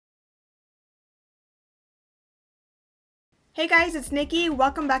Hey guys, it's Nikki.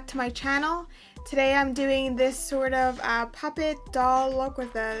 Welcome back to my channel. Today I'm doing this sort of puppet doll look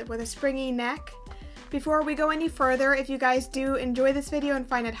with a springy neck. Before we go any further, if you guys do enjoy this video and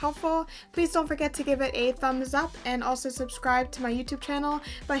find it helpful, please don't forget to give it a thumbs up and also subscribe to my YouTube channel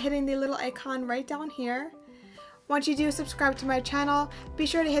by hitting the little icon right down here. Once you do subscribe to my channel, be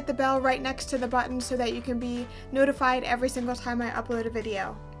sure to hit the bell right next to the button so that you can be notified every single time I upload a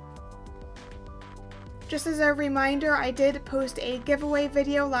video. Just as a reminder, I did post a giveaway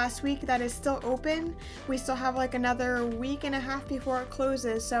video last week that is still open. We still have like another week and a half before it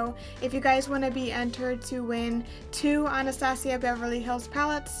closes, so if you guys want to be entered to win 2 Anastasia Beverly Hills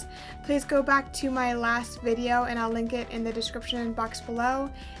palettes, please go back to my last video and I'll link it in the description box below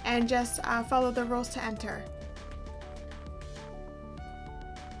and just follow the rules to enter.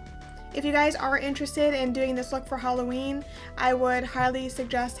 If you guys are interested in doing this look for Halloween, I would highly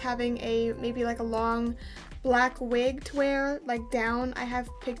suggest having maybe like a long black wig to wear, like down. I have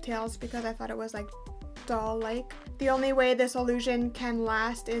pigtails because I thought it was like doll-like. The only way this illusion can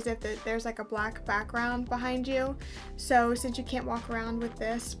last is if there's like a black background behind you. So since you can't walk around with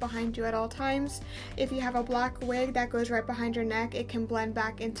this behind you at all times, if you have a black wig that goes right behind your neck, it can blend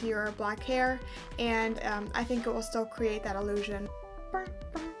back into your black hair, and I think it will still create that illusion.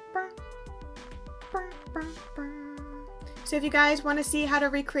 So if you guys want to see how to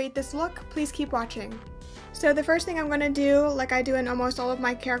recreate this look, please keep watching. So the first thing I'm going to do, like I do in almost all of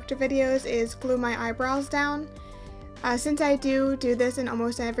my character videos, is glue my eyebrows down. Since I do this in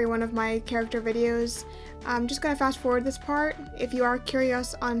almost every one of my character videos, I'm just going to fast forward this part. If you are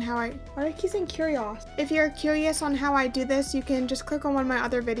curious on how why do I keep saying curious? If you're curious on how I do this, you can just click on one of my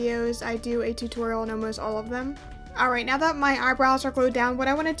other videos. I do a tutorial in almost all of them. Alright, now that my eyebrows are glued down, what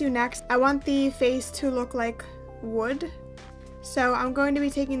I want to do next, I want the face to look like wood. So I'm going to be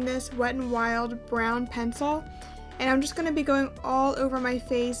taking this Wet n Wild brown pencil, and I'm just going to be going all over my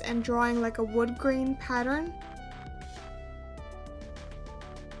face and drawing like a wood grain pattern.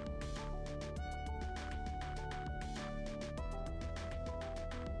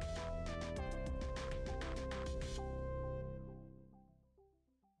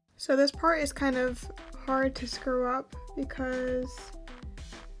 So this part is kind of hard to screw up because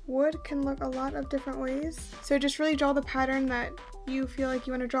wood can look a lot of different ways. So just really draw the pattern that you feel like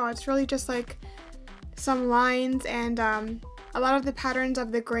you want to draw. It's really just like some lines, and a lot of the patterns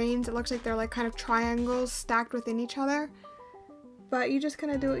of the grains, it looks like they're like kind of triangles stacked within each other. But you just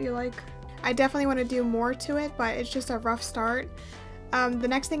kind of do what you like. I definitely want to do more to it, but it's just a rough start. The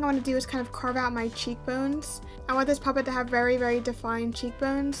next thing I want to do is kind of carve out my cheekbones. I want this puppet to have very, very defined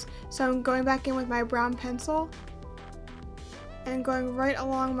cheekbones. So I'm going back in with my brown pencil and going right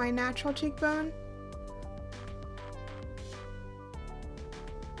along my natural cheekbone.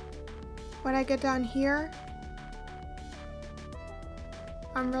 When I get down here,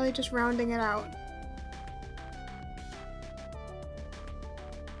 I'm really just rounding it out.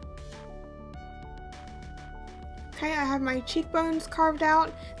 Okay, I have my cheekbones carved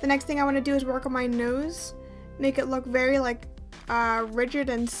out. The next thing I want to do is work on my nose, make it look very like rigid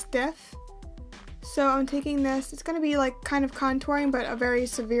and stiff. So I'm taking this, it's going to be like kind of contouring, but a very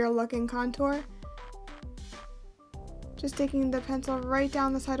severe looking contour. Just taking the pencil right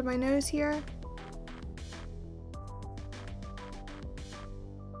down the side of my nose here.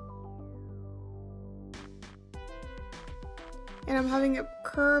 And I'm having it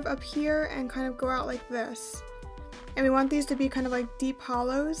curve up here and kind of go out like this. And we want these to be kind of like deep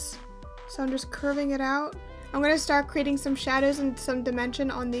hollows. So I'm just curving it out. I'm going to start creating some shadows and some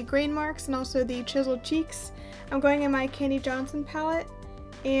dimension on the grain marks and also the chiseled cheeks. I'm going in my Candy Johnson palette,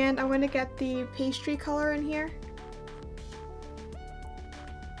 and I'm going to get the pastry color in here.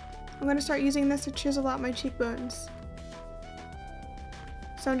 I'm going to start using this to chisel out my cheekbones.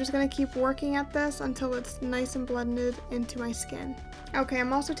 So I'm just going to keep working at this until it's nice and blended into my skin. Okay,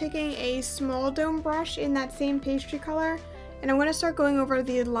 I'm also taking a small dome brush in that same pastry color, and I'm going to start going over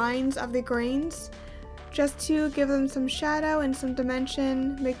the lines of the grains just to give them some shadow and some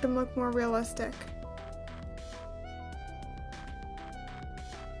dimension, make them look more realistic.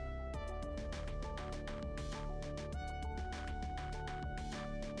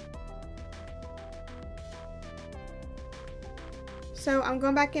 So I'm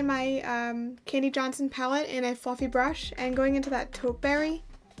going back in my Candy Johnson palette in a fluffy brush and going into that taupe berry.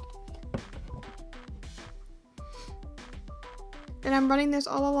 And I'm running this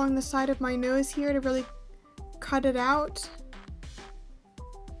all along the side of my nose here to really cut it out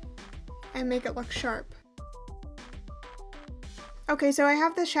and make it look sharp. Okay, so I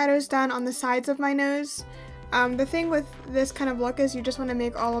have the shadows done on the sides of my nose. The thing with this kind of look is you just want to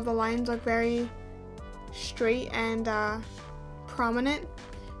make all of the lines look very straight and prominent.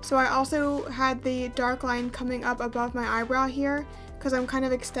 So I also had the dark line coming up above my eyebrow here because I'm kind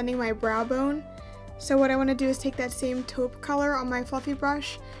of extending my brow bone. So what I want to do is take that same taupe color on my fluffy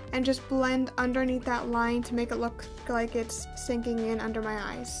brush and just blend underneath that line to make it look like it's sinking in under my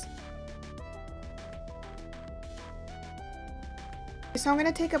eyes. So I'm going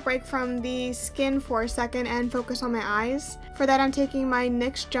to take a break from the skin for a second and focus on my eyes. For that I'm taking my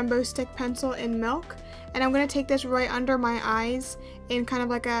NYX Jumbo Stick Pencil in Milk, and I'm going to take this right under my eyes in kind of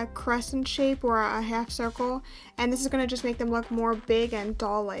like a crescent shape or a half circle, and this is going to just make them look more big and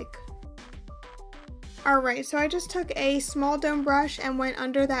doll-like. Alright, so I just took a small dome brush and went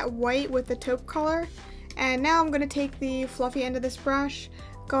under that white with the taupe color, and now I'm going to take the fluffy end of this brush,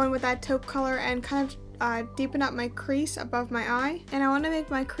 go in with that taupe color and kind of deepen up my crease above my eye. And I want to make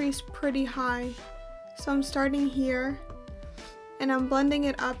my crease pretty high, so I'm starting here and I'm blending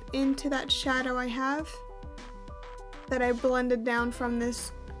it up into that shadow I have that I blended down from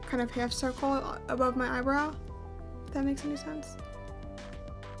this kind of half circle above my eyebrow, if that makes any sense.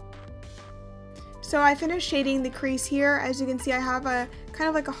 So I finished shading the crease here. As you can see, I have a kind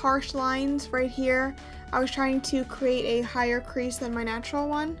of like a harsh lines right here. I was trying to create a higher crease than my natural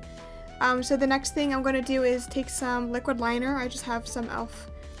one. So the next thing I'm going to do is take some liquid liner. I just have some e.l.f.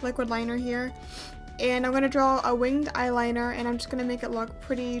 liquid liner here. And I'm going to draw a winged eyeliner, and I'm just going to make it look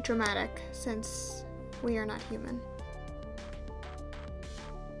pretty dramatic since we are not human.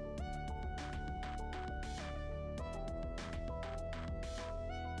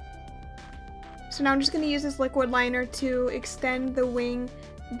 So now I'm just going to use this liquid liner to extend the wing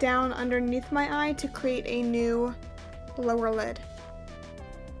down underneath my eye to create a new lower lid.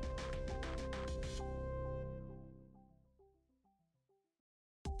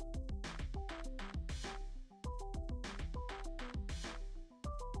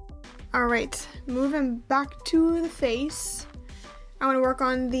 Alright, moving back to the face. I want to work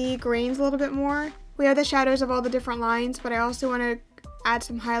on the grains a little bit more. We have the shadows of all the different lines, but I also want to add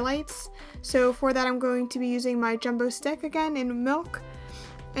some highlights. So for that I'm going to be using my Jumbo Stick again in Milk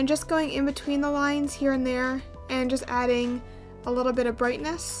and just going in between the lines here and there and just adding a little bit of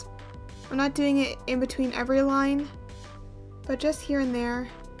brightness. I'm not doing it in between every line, but just here and there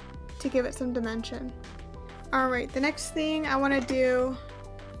to give it some dimension. Alright, the next thing I want to do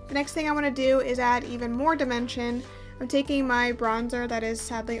is add even more dimension. I'm taking my bronzer that is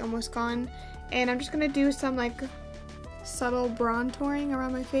sadly almost gone, and I'm just going to do some like subtle bronzing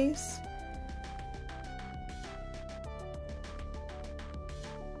around my face.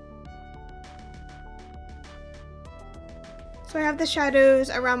 So I have the shadows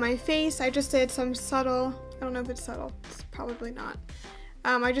around my face. I just did some subtle, I don't know if it's subtle, it's probably not.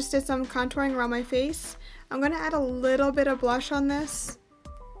 I just did some contouring around my face. I'm going to add a little bit of blush on this,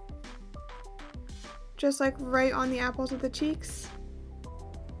 just like right on the apples of the cheeks.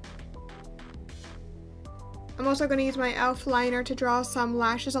 I'm also going to use my e.l.f. liner to draw some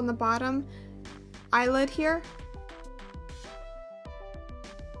lashes on the bottom eyelid here.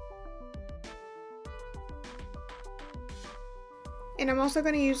 And I'm also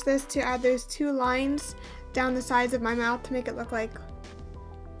going to use this to add those two lines down the sides of my mouth to make it look like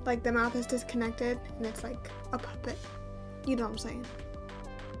the mouth is disconnected and it's like a puppet. You know what I'm saying.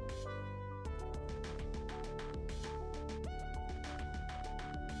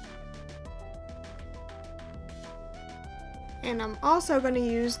 And I'm also going to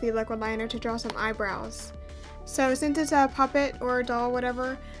use the liquid liner to draw some eyebrows. So since it's a puppet or a doll,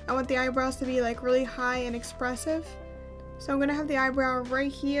 whatever, I want the eyebrows to be like really high and expressive. So I'm going to have the eyebrow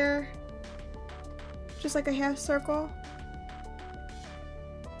right here, just like a half circle.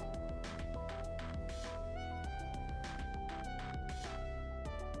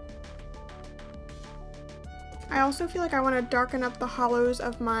 I also feel like I want to darken up the hollows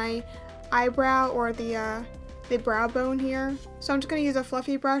of my eyebrow or the brow bone here. So I'm just going to use a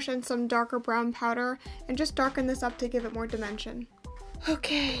fluffy brush and some darker brown powder and just darken this up to give it more dimension.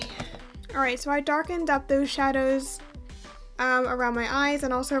 Okay, alright, so I darkened up those shadows around my eyes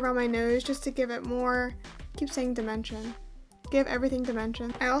and also around my nose just to give it more, keep saying dimension, give everything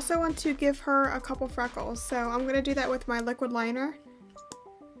dimension. I also want to give her a couple freckles, so I'm going to do that with my liquid liner.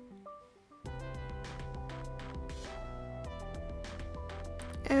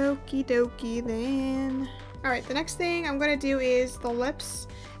 Okie dokie then. Alright, the next thing I'm going to do is the lips,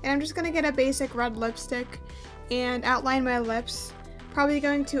 and I'm just going to get a basic red lipstick and outline my lips. Probably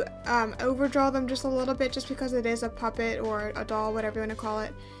going to overdraw them just a little bit just because it is a puppet or a doll, whatever you want to call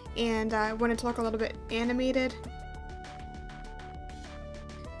it, and I want it to look a little bit animated.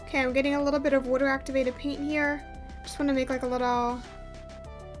 Okay, I'm getting a little bit of water activated paint here. Just want to make like a little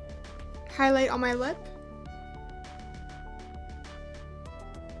highlight on my lip.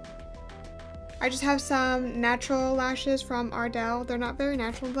 I just have some natural lashes from Ardell. They're not very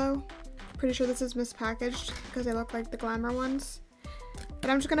natural though. Pretty sure this is mispackaged because they look like the glamour ones. But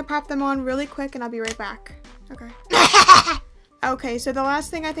I'm just gonna pop them on really quick and I'll be right back. Okay. Okay, so the last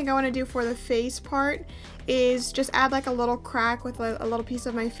thing I think I want to do for the face part is just add like a little crack with a little piece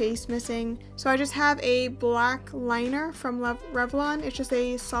of my face missing. So I just have a black liner from Revlon. It's just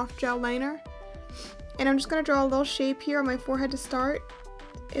a soft gel liner. And I'm just going to draw a little shape here on my forehead to start.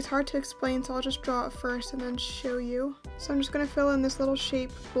 It's hard to explain, so I'll just draw it first and then show you. So I'm just going to fill in this little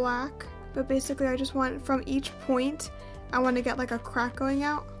shape black. But basically I just want, from each point, I want to get like a crack going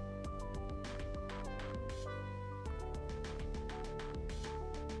out.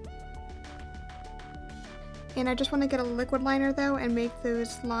 And I just want to get a liquid liner though and make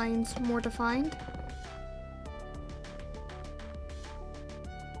those lines more defined.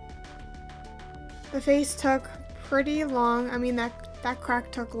 The face took pretty long. I mean, that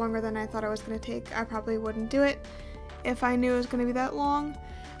crack took longer than I thought it was going to take. I probably wouldn't do it if I knew it was going to be that long.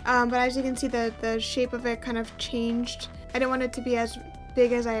 But as you can see, the shape of it kind of changed. I didn't want it to be as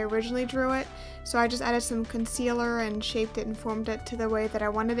big as I originally drew it, so I just added some concealer and shaped it and formed it to the way that I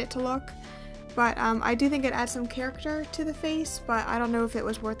wanted it to look. But I do think it adds some character to the face, but I don't know if it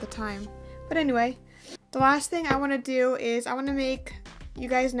was worth the time. But anyway, the last thing I want to do is I want to make, you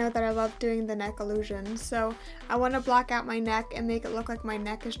guys know that I love doing the neck illusions, so I want to block out my neck and make it look like my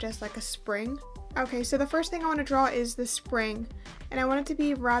neck is just like a spring. Okay, so the first thing I want to draw is the spring, and I want it to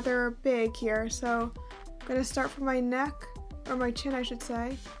be rather big here, so I'm going to start from my neck, or my chin I should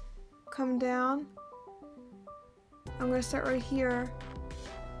say, come down. I'm going to start right here.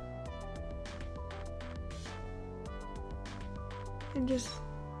 And just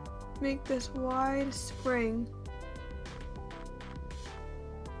make this wide spring.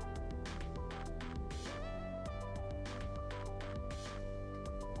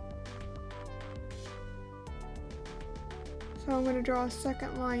 So I'm going to draw a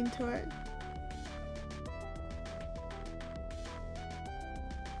second line to it.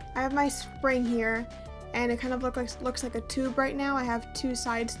 I have my spring here, and it kind of looks like a tube right now. I have two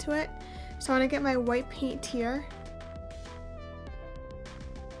sides to it. So I'm going to get my white paint here.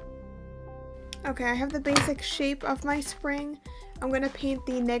 Okay, I have the basic shape of my spring. I'm going to paint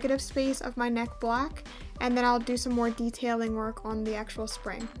the negative space of my neck black, and then I'll do some more detailing work on the actual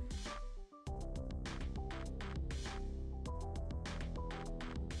spring.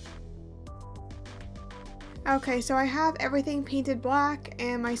 Okay, so I have everything painted black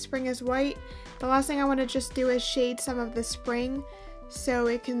and my spring is white. The last thing I want to just do is shade some of the spring so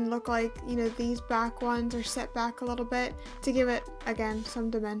it can look like, you know, these back ones are set back a little bit to give it, again, some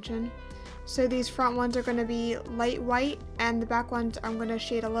dimension. So these front ones are going to be light white, and the back ones I'm going to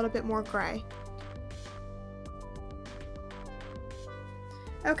shade a little bit more gray.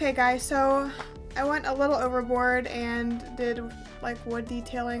 Okay guys, so I went a little overboard and did like wood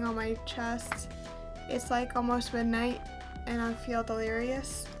detailing on my chest. It's like almost midnight and I feel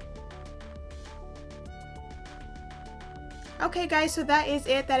delirious. Okay guys, so that is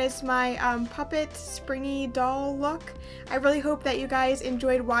it. That is my puppet springy doll look. I really hope that you guys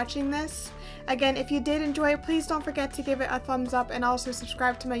enjoyed watching this. Again, if you did enjoy it, please don't forget to give it a thumbs up and also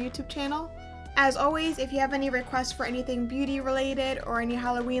subscribe to my YouTube channel. As always, if you have any requests for anything beauty related or any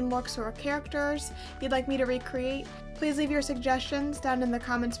Halloween looks or characters you'd like me to recreate, please leave your suggestions down in the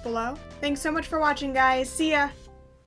comments below. Thanks so much for watching guys. See ya!